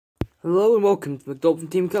Hello and welcome to the McDolphin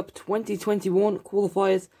Team Cup 2021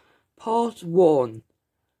 Qualifiers Part 1.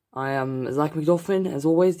 I am Zach McDolphin, as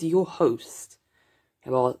always, your host.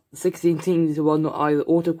 There are 16 teams who are not either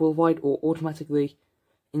auto-qualified or automatically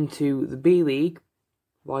into the B League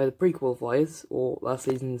via the pre-qualifiers, or last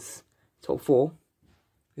season's top 4,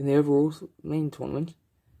 in the overall main tournament.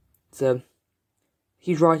 It's a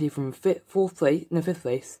huge variety from 5th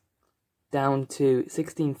place, down to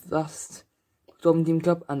 16th last McDolphin Team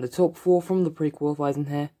Cup, and the top 4 from the pre-qualifiers in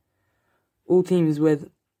here. All teams with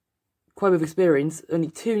quite a bit of experience. Only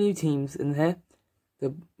 2 new teams in here.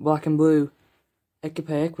 The black and blue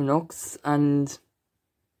Équipe, Equinox, and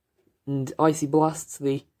Icy Blasts,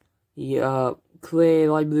 the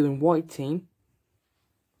clear light blue and white team.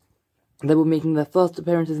 They were making their first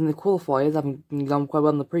appearances in the qualifiers, having done quite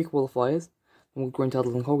well in the pre-qualifiers, with Green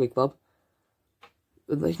Turtles and Colgate Club.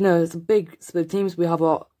 But, it's a big split of teams. We have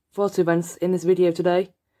our first 2 events in this video today,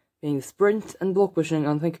 being sprint and block pushing,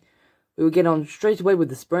 and I think we will get on straight away with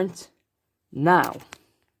the sprint now.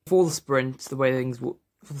 For the sprint, the way things will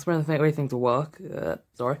work,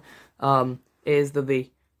 is that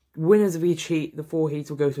the winners of each heat, the 4 heats,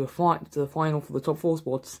 will go to the final for the top 4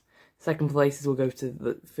 spots. Second places will go to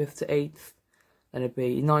the 5th to 8th, then it'd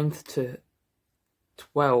be 9th to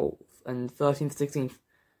 12th, and 13th to 16th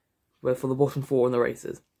for the bottom 4 in the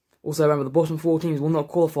races. Also, remember, the bottom 4 teams will not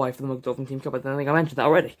qualify for the McDolphin Team Cup. I don't think I mentioned that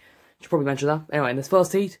already. Should probably mention that. Anyway, in this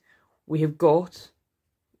first heat, we have got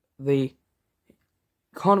the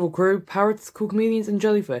Carnival crew, Parrots, Chameleons, and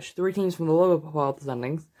Jellyfish. 3 teams from the lower part of the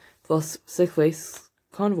standings, plus 6th place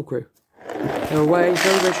Carnival crew. They're away,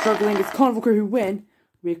 Jellyfish struggling. It's Carnival crew who win.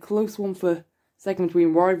 It'll be a close one for second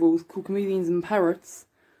between rivals, Chameleons and Parrots.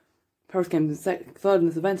 Parrots came third in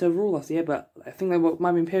this event overall last year, but I think they might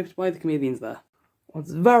have been pipped by the Chameleons there. Well,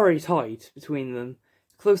 it's very tight between them.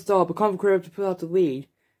 Close start, but Carnival crew have to put out the lead.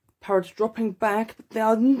 Parrots dropping back, but they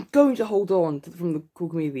are going to hold on from the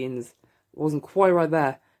Chameleons. It wasn't quite right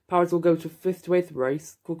there. Parrots will go to 5th to 8th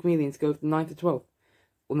race. Chameleons go from 9th to 12th.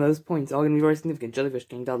 Well, those points are going to be very significant. Jellyfish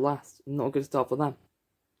getting dead last. Not a good start for them.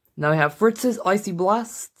 Now we have Fritzes, Icy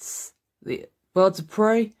Blasts, the Birds of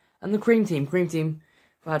Prey, and the Cream Team. Cream Team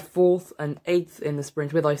had 4th and 8th in the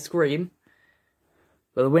sprint with Ice Cream.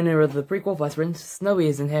 But the winner of the pre-qualifier sprint, Snowy,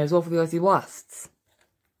 is in here as well for the Icy Blasts.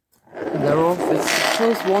 And they're off. It's a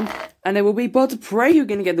close one. And it will be Birds of Prey who are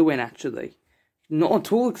going to get the win, actually. Not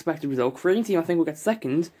at all expected result. Cream Team, I think, will get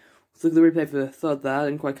second. Let's look at the replay for the third there. I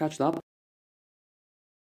didn't quite catch that.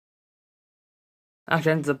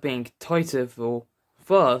 Actually, ends up being tighter for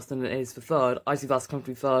first than it is for third. Icy Blasts comes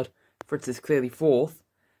to be third. Fritz is clearly 4th.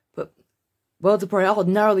 But Birds of Prey are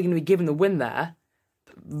narrowly going to be given the win there.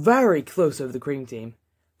 Very close over the Cream Team.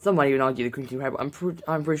 Some might even argue the Cream Team, but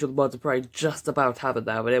I'm pretty sure the Birds of Prey just about have it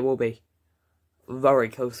there, but it will be a very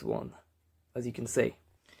close one, as you can see.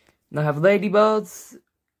 Now I have Ladybirds,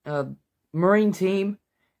 Marine Team,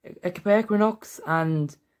 Équipe, Equinox,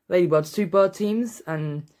 and Ladybirds, 2 bird teams,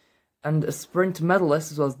 and a sprint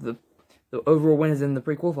medalist, as well as the overall winners in the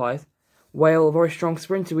pre-qualifiers. Whale, a very strong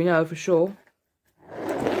sprinter, we know for sure.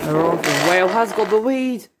 They're off, and Whale has got the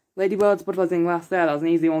lead. Ladybirds, Butterflies getting last there. That was an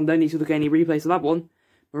easy one. Don't need to look at any replays for that one.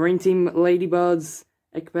 Marine Team, Ladybirds,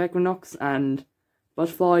 Equinox, and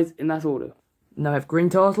Butterflies in that order. Now I have Green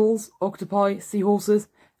Turtles, Octopi, Seahorses,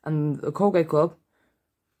 and the Colgate Club.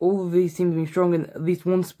 All of these teams have been strong in at least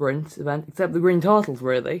one sprint event, except the Green Turtles,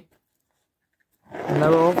 really. And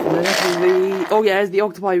they're off. And then it's the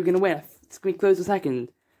Octopi who are going to win. It's going to be close to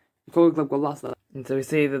second. The Colgate Club got last there. And so we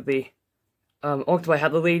see that the Octopi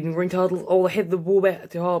had the lead, and Green Turtles all hit the ball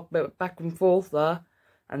back and forth there.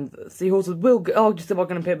 And Seahorses are just about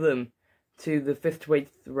going to pip them to the 5th to 8th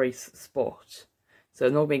race spot. So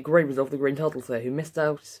not be a great result for the Green Turtles here, who missed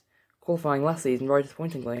out qualifying last season very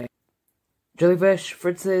disappointingly. Jellyfish,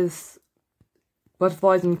 Fritzes,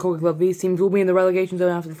 Butterflies, and Colgate Club, these teams will be in the relegation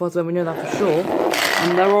zone after the first one, we know that for sure.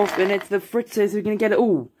 And they're off, and it's the Fritzes who are going to get it.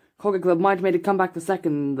 Ooh, Colgate Club might have made a comeback for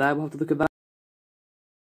second there, we'll have to look at that.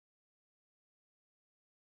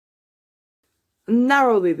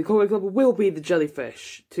 Narrowly, the Colgate Club will be the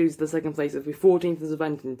Jellyfish to the second place. It'll be 14th this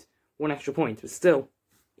event and 1 extra point, but still,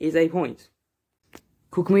 is a point.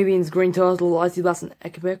 Chameleons, Green Turtle, Icy Blast, and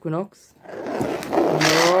Équipe, Equinox.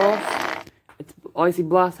 It's Icy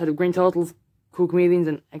Blast, head of Green Turtles, Chameleons,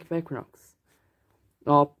 and Équipe, Equinox.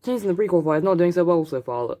 Teams in the pre-qualifiers not doing so well so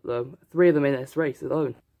far, though. 3 of them in this race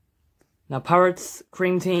alone. Now, Parrots,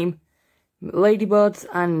 Cream Team, Ladybirds,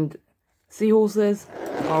 and Seahorses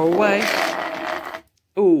are away.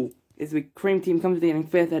 Ooh, it's the Cream Team comes to getting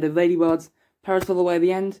 5th ahead of Ladybirds. Parrots fell away at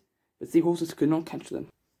the end, but Seahorses could not catch them.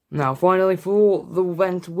 Now, finally, for the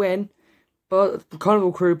event win,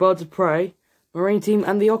 Carnival crew, Birds of Prey, Marine Team,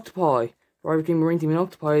 and the Octopi. Right between Marine Team and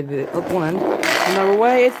Octopi, the up one end. And now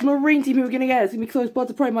away, it's the Marine Team who are going to get it. It's going to be close.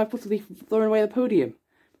 Birds of Prey might possibly throw away the podium.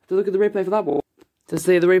 Have to look at the replay for that one. To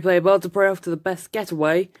see the replay, Birds of Prey off to the best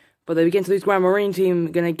getaway, but they begin to lose ground. Marine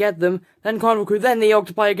Team going to get them, then Carnival crew, then the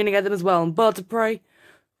Octopi are going to get them as well. And Birds of Prey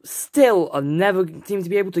still never seem to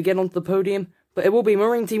be able to get onto the podium, but it will be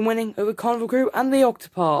Marine Team winning over Carnival crew and the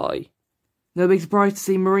Octopi. No big surprise to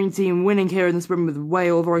see Marine Team winning here in the sprint with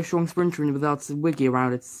Whale, a very strong sprinter, and without Wiggy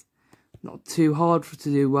around, it's not too hard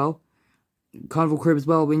to do well. Carnival crew as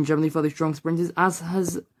well being generally fairly strong sprinters, as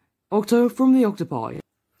has Octo from the Octopi.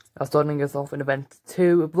 Now starting us off in event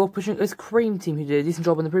 2, Blood Pushing is Cream Team, who did a decent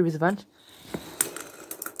job in the previous event. And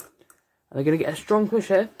they're going to get a strong push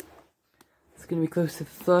here. It's going to be close to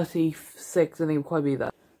 36, I think it'll quite be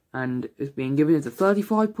that. And it's being given as a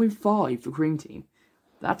 35.5 for Cream Team.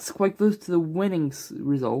 That's quite close to the winning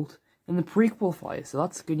result in the pre-qualifiers, so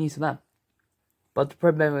that's good news for them. But the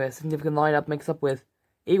remember, a significant lineup makes up with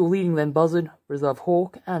Eagle leading, then Buzzard, Reserve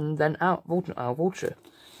Hawk, and then Vulture.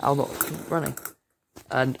 Owl not running.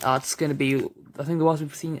 And that's going to be, I think, the worst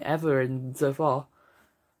we've seen ever so far.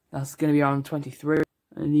 That's going to be around 23.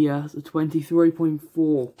 And yeah, it's a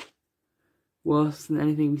 23.4. Worse than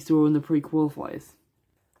anything we saw in the pre-qualifiers.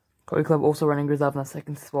 Coy Club also running Reserve in that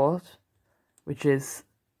second spot, which is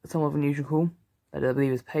somewhat unusual. I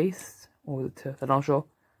believe is Pace, or the Turf, I'm not sure.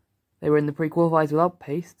 They were in the pre-qualifiers without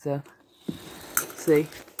Pace, so see.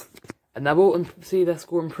 And they will see their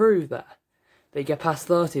score improve there. They get past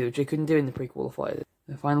 30, which they couldn't do in the pre-qualifiers.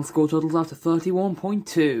 The final score totals out to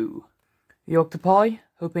 31.2. The Octopi,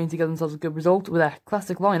 hoping to get themselves a good result with their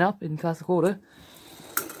classic lineup in classic order.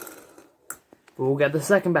 But we'll get the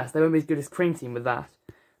second best. They won't be as good as Cream Team with that.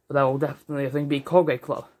 But that will definitely, I think, be Colgate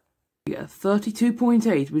Club. We get a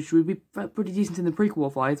 32.8, which would be pretty decent in the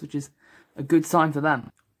pre-qualifiers, which is a good sign for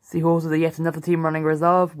them. Seahorses are yet another team running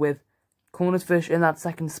Reserve with Corners Fish in that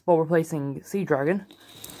second spot replacing Sea Dragon.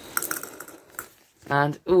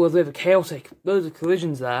 And, oh, there's a bit of a chaotic, loads of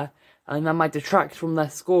collisions there. I think that might detract from their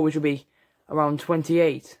score, which will be around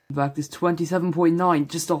 28. In fact, it's 27.9,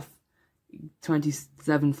 just off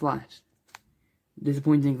 27 flat.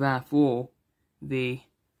 Disappointing there for the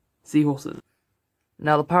Seahorses.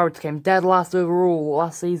 Now, the Parrots came dead last overall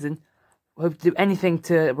last season. Hope to do anything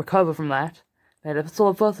to recover from that. They had a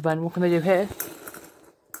solid first event. What can they do here?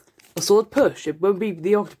 A solid push. It won't be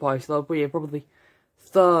the Octopi, so they'll be probably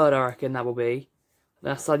third, I reckon that will be.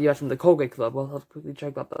 That's side you had from the Colgate Club. I'll have to quickly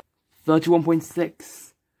check that.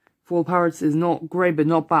 31.6 for the Parrots is not great, but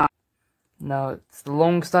not bad. Now, it's the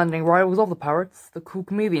long-standing rivals of the Parrots, the cool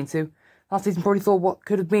Chameleons, who last season probably thought what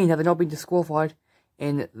could have been had they not been disqualified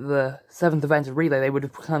in the 7th event of Relay. They would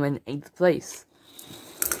have come in 8th place.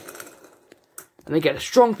 And they get a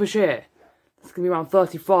strong push here. It's going to be around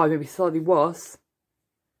 35, maybe slightly worse.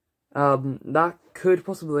 That could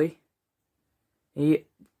possibly get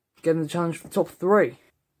them the challenge for the top 3.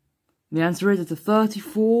 The answer is it's a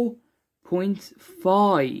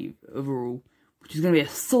 34.5 overall, which is going to be a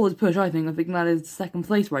solid push, I think. I think that is second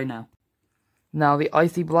place right now. Now, the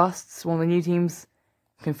Icy Blasts, one of the new teams,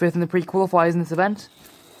 came 5th in the pre-qualifiers in this event.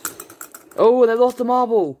 Oh, they lost the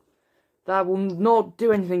marble! That will not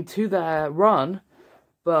do anything to their run,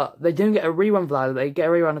 but they don't get a rerun for that. They get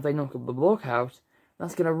a rerun if they knock up the block out.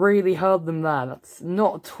 That's going to really hurt them there. That's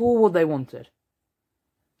not at all what they wanted.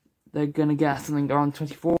 They're going to get something around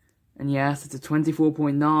 24. And yes, it's a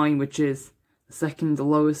 24.9, which is the second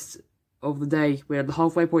lowest of the day. We're at the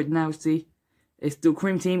halfway point now, see. It's still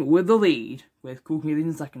Cream Team with the lead, with Cool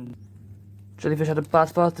Chameleons in second. Jellyfish had a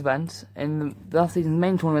bad first event. In last season's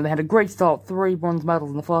main tournament, they had a great start, 3 bronze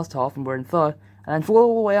medals in the first half, and were in third. And then fall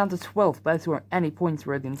all the way down to 12th, barely scoring any points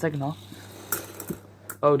really in the second half.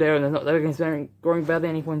 Oh dear, and they're going to be scoring barely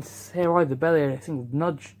any points here either, barely a single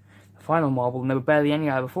nudge. The final marble, and there were barely any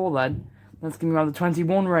either before then. That's going to be around the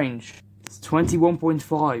 21 range. It's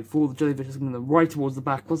 21.5 for the Jellyfish, it's going to right towards the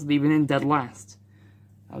back, possibly even in dead last.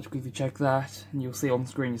 I'll just quickly check that, and you'll see on the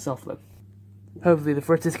screen yourself though. Hopefully the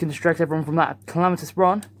Fritzes can distract everyone from that calamitous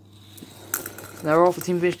run. They're off the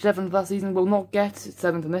team finished 7th last season, will not get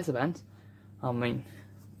 7th in this event. I mean,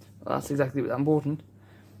 that's exactly what's important.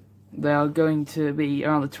 They are going to be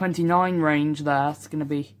around the 29 range there. That's going to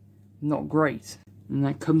be not great. And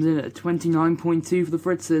that comes in at 29.2 for the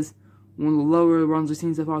Fritzes. One of the lower runs we've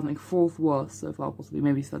seen so far, I think 4th worst so far, possibly,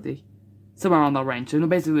 maybe slightly, somewhere around that range. So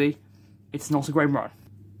basically, it's not a great run.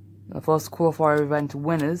 The first qualifier event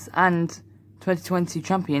winners and 2020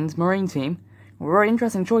 champions, Marine Team. A very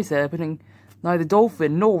interesting choice here, putting neither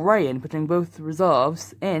Dolphin nor Ray in, putting both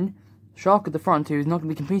reserves in. Shark at the front, who's not going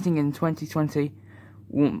to be competing in 2021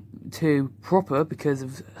 to proper because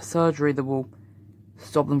of surgery that will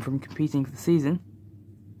stop them from competing for the season.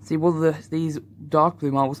 See what these dark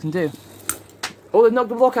blue marbles can do. Oh, they've knocked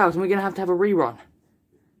the block out and we're going to have a rerun.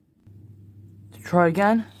 Try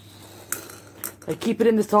again. They keep it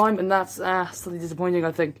in this time, and that's slightly disappointing,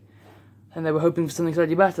 I think. And they were hoping for something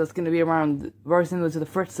slightly better. It's going to be around very similar to the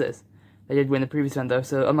Fritzes. They did win the previous event though,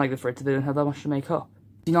 so unlike the Fritzes, they don't have that much to make up.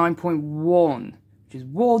 59.1, which is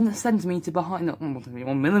 1 centimetre behind, no,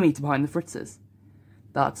 1 millimetre behind the Fritzes.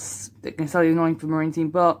 That's slightly annoying for the Marine team,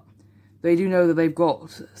 but they do know that they've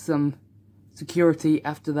got some security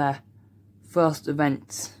after their first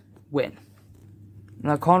event win.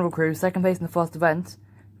 Now, Carnival crew, second place in the first event,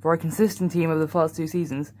 very consistent team over the first 2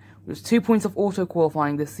 seasons, with 2 points off auto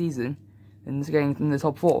qualifying this season, and getting in the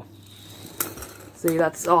top 4. See,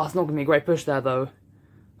 it's not going to be a great push there though.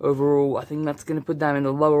 Overall, I think that's going to put them in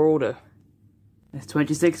the lower order. It's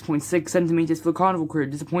 26.6 centimetres for the Carnival crew,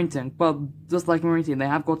 disappointing, but just like Marine team, they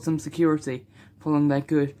have got some security following their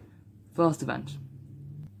good first event.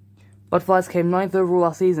 Butterflies came 9th overall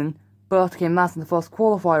last season, but came last in the first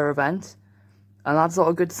qualifier event, and that's not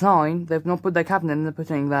a good sign. They've not put their captain in, they're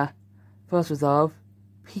putting their first reserve,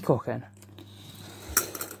 Peacock, in.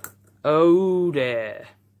 Oh dear.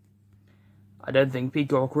 I don't think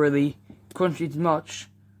Peacock really contributed much.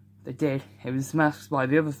 They did. It was smashed by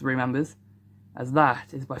the other 3 members, as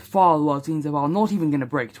that is by far the worst team so far, not even going to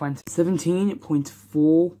break 20.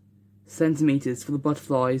 17.4 centimetres for the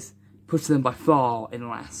Butterflies, puts them by far in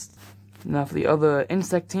last. Now for the other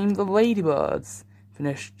insect team, the Ladybirds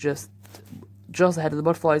finished just ahead of the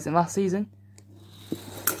Butterflies in last season.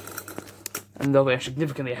 And they'll be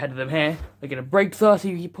significantly ahead of them here. They're going to break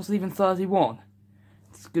 30, possibly even 31.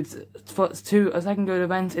 It's good. It's a second good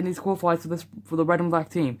event in these qualifiers for the red and black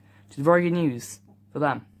team, which is very good news for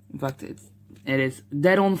them. In fact, it is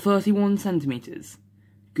dead on 31 centimetres.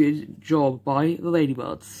 Good job by the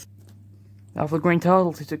Ladybirds. Now for the Green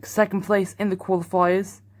Turtles, who took second place in the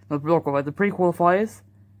qualifiers, not the pre-qualifiers.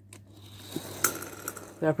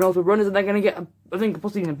 They're penultimate runners, and they're going to get, I think,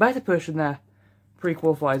 possibly even a better push in their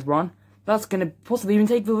pre-qualifiers run. That's going to possibly even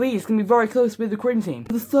take the lead. It's going to be very close with the cream team.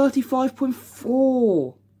 The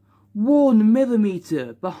 35.4, 1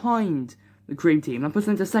 millimetre behind the cream team. That puts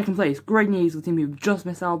them to second place. Great news for the team who just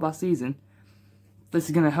missed out last season. This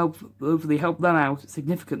is going to hopefully help them out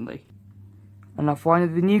significantly. And now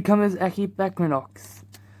finally, the newcomers, Equinox.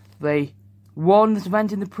 They won this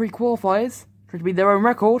event in the pre-qualifiers, trying to beat their own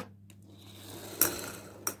record.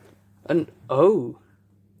 And oh,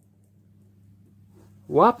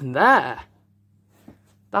 what happened there?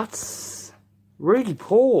 That's really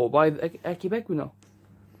poor by Equinox.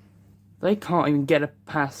 They can't even get it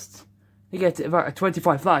past. They get to about a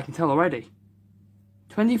 25 flat, I can tell already.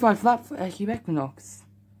 25 flat for Equinox.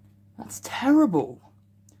 That's terrible.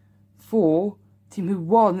 For the team who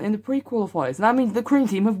won in the pre-qualifiers. And that means the cream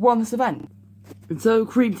team have won this event. And so,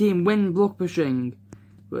 cream team win block pushing.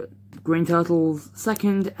 But Green Turtles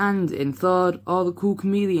second, and in third are the cool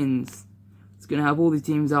Chameleons. It's going to have all these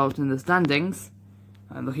teams out in the standings.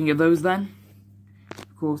 And looking at those then,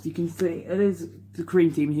 of course you can see it is the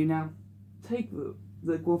cream team who now take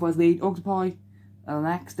the qualifiers lead. Octopi,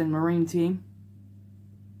 next, then Marine team.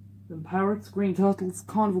 Then Parrots, Green Turtles,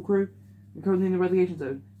 Carnival crew, are currently in the relegation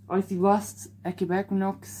zone. Icy Blast,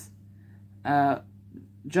 Equinox,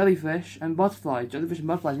 Jellyfish, and Butterfly. Jellyfish and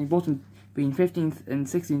Butterfly in bottom being 15th and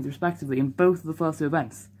 16th respectively in both of the first 2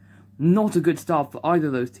 events. Not a good start for either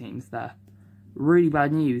of those teams there. Really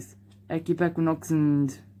bad news. Equinox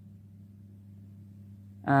and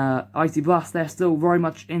Icy Blast, they're still very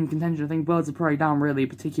much in contention. I think Birds of Prey down really,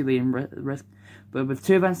 particularly in risk. But with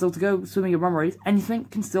 2 events still to go, swimming and run race, anything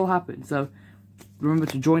can still happen. So remember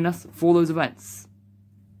to join us for those events.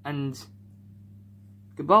 And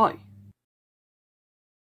goodbye.